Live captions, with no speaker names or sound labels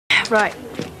Right.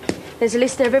 There's a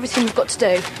list there of everything we've got to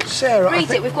do. Sarah, Read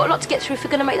it. We've got a lot to get through if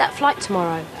we're going to make that flight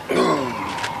tomorrow.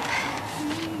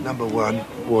 Number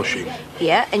 1, washing.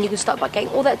 Yeah, and you can start by getting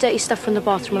all that dirty stuff from the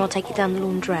bathroom and I'll take it down the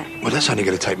laundrette. Well, that's only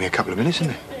going to take me a couple of minutes,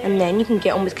 isn't it? And then you can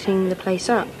get on with cleaning the place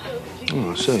up.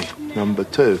 Oh, I see. Number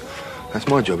 2. That's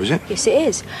my job, is it? Yes, it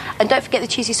is. And don't forget the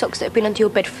cheesy socks that have been under your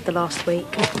bed for the last week.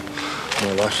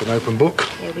 My life's an open book.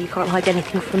 Yeah, well, you can't hide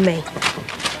anything from me.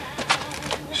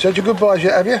 You said your goodbyes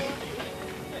yet, have you?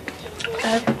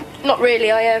 Not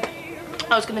really. I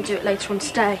was going to do it later on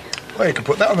today. Well, you can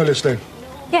put that on the list then.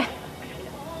 Yeah.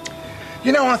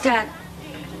 You know, I think... Dad,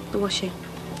 the washing.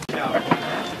 I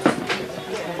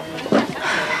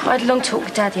had a long talk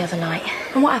with Dad the other night.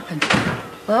 And what happened?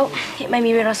 Well, it made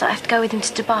me realise I have to go with him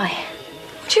to Dubai.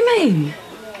 What do you mean?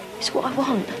 It's what I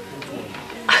want.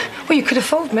 Well, you could have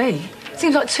fooled me.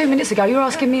 Seems like 2 minutes ago you were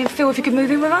asking me and Phil if you could move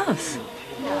in with us.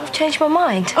 I've changed my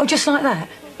mind. Oh, just like that?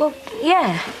 Well,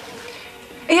 yeah.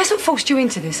 He hasn't forced you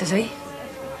into this, has he?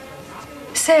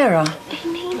 Sarah. He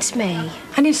needs me.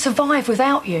 And he'd survive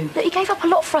without you. Look, he gave up a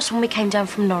lot for us when we came down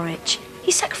from Norwich.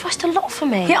 He sacrificed a lot for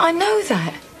me. Yeah, I know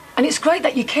that. And it's great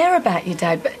that you care about your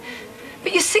dad, but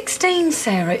you're 16,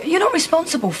 Sarah. You're not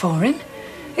responsible for him.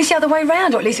 It's the other way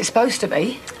round, or at least it's supposed to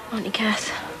be. Auntie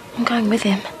Kath, I'm going with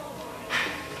him.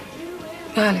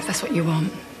 Well, if that's what you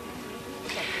want.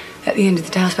 At the end of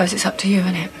the day, I suppose it's up to you,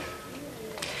 isn't it?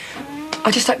 I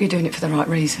just hope you're doing it for the right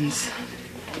reasons.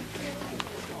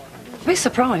 I'm a bit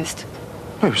surprised.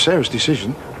 No, it was Sarah's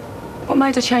decision. What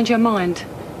made her change her mind?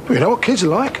 Well, you know what kids are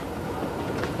like.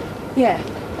 Yeah.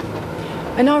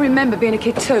 And I remember being a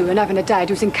kid too and having a dad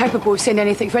who was incapable of seeing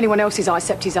anything for anyone else's eye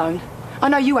except his own. I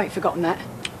know you ain't forgotten that.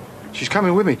 She's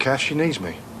coming with me, Cass. She needs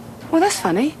me. Well, that's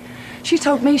funny. She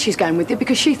told me she's going with you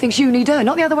because she thinks you need her,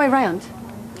 not the other way round.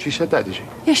 She said that, did she?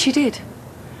 Yes, she did.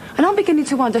 And I'm beginning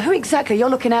to wonder who exactly you're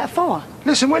looking out for.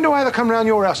 Listen, when do I ever come round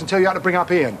your house and tell you how to bring up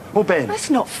Ian or Ben? That's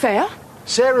not fair.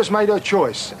 Sarah's made her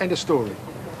choice. End of story.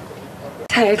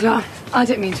 Ted, look, I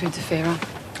didn't mean to interfere.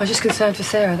 I was just concerned for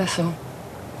Sarah, that's all.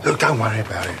 Look, don't worry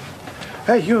about it.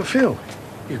 Hey, you and Phil,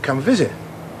 you come and visit.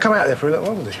 Come out there for a little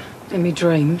holiday. In me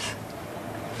dreams.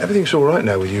 Everything's all right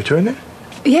now with you two, isn't it?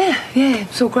 Yeah,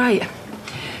 it's all great.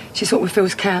 She's what with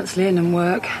Phil's counselling and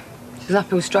work. She's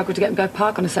uphill struggle to get him to go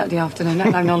park on a Saturday afternoon,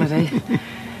 that long holiday.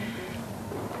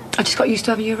 I just got used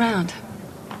to having you around.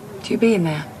 To you being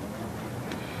there.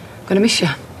 I'm gonna miss you.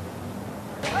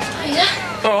 Hiya.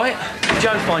 All right. Did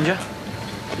Joe find you?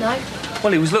 No.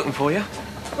 Well, he was looking for you.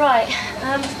 Right.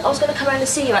 I was going to come round and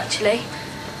see you, actually.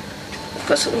 I've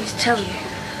got something to tell you.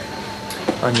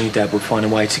 I knew Dad would find a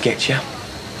way to get you.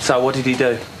 So what did he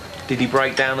do? Did he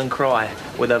break down and cry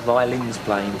with her violins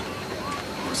playing?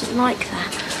 It wasn't like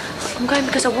that. I'm going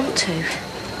because I want to.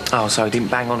 Oh, so he didn't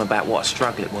bang on about what a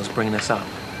struggle it was bringing us up.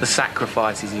 The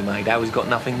sacrifices he made, how he's got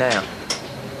nothing now.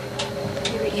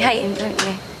 You really hate him, don't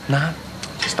you? No,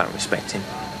 just don't respect him.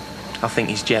 I think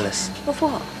he's jealous. Of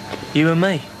what? You and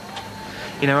me.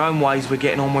 In our own ways, we're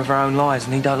getting on with our own lives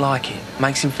and he don't like it.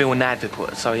 Makes him feel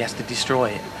inadequate, so he has to destroy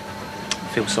it. I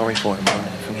feel sorry for him more than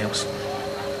anything else.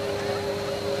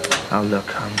 Oh, look,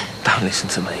 don't listen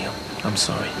to me. I'm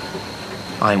sorry.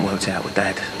 I ain't worked out with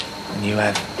Dad, and you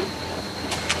have.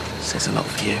 Says a lot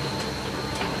for you.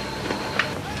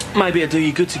 Maybe it'd do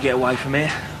you good to get away from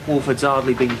here. Walford's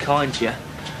hardly been kind to you.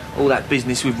 All that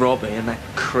business with Robbie and that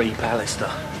creep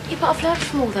Alistair. Yeah, but I've learned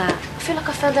from all that. I feel like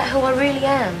I found out who I really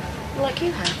am. Like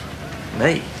you have.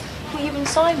 Me? Well, you and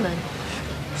Simon.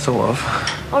 Sort of.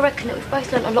 I reckon that we've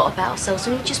both learned a lot about ourselves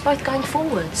and we're just both going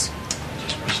forwards.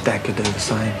 Just wish Dad could do the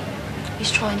same.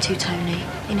 He's trying to, Tony.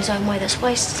 In his own way, that's why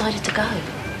he's decided to go.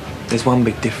 There's one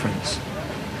big difference.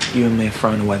 You and me have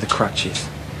thrown away the crutches.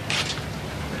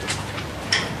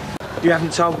 You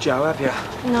haven't told Joe, have you?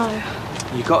 No.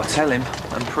 You got to tell him,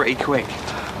 and pretty quick.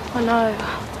 I know.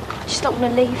 I just don't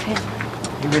want to leave him.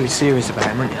 You're really serious about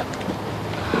him, aren't you?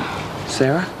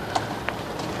 Sarah?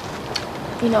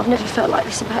 You know, I've never felt like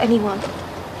this about anyone.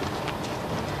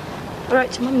 I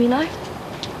wrote to Mum, you know.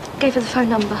 Gave her the phone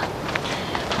number.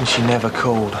 And she never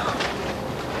called.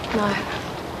 No.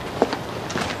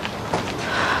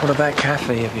 What about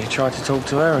Kathy? Have you tried to talk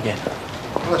to her again?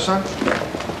 Hello, son.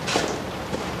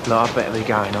 Look, I'd better be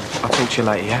going. I'll talk to you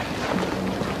later, yeah?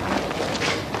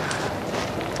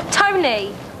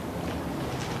 Tony!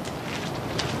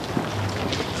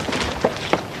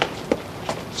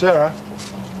 Sarah?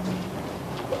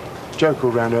 Joe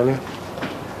called round earlier.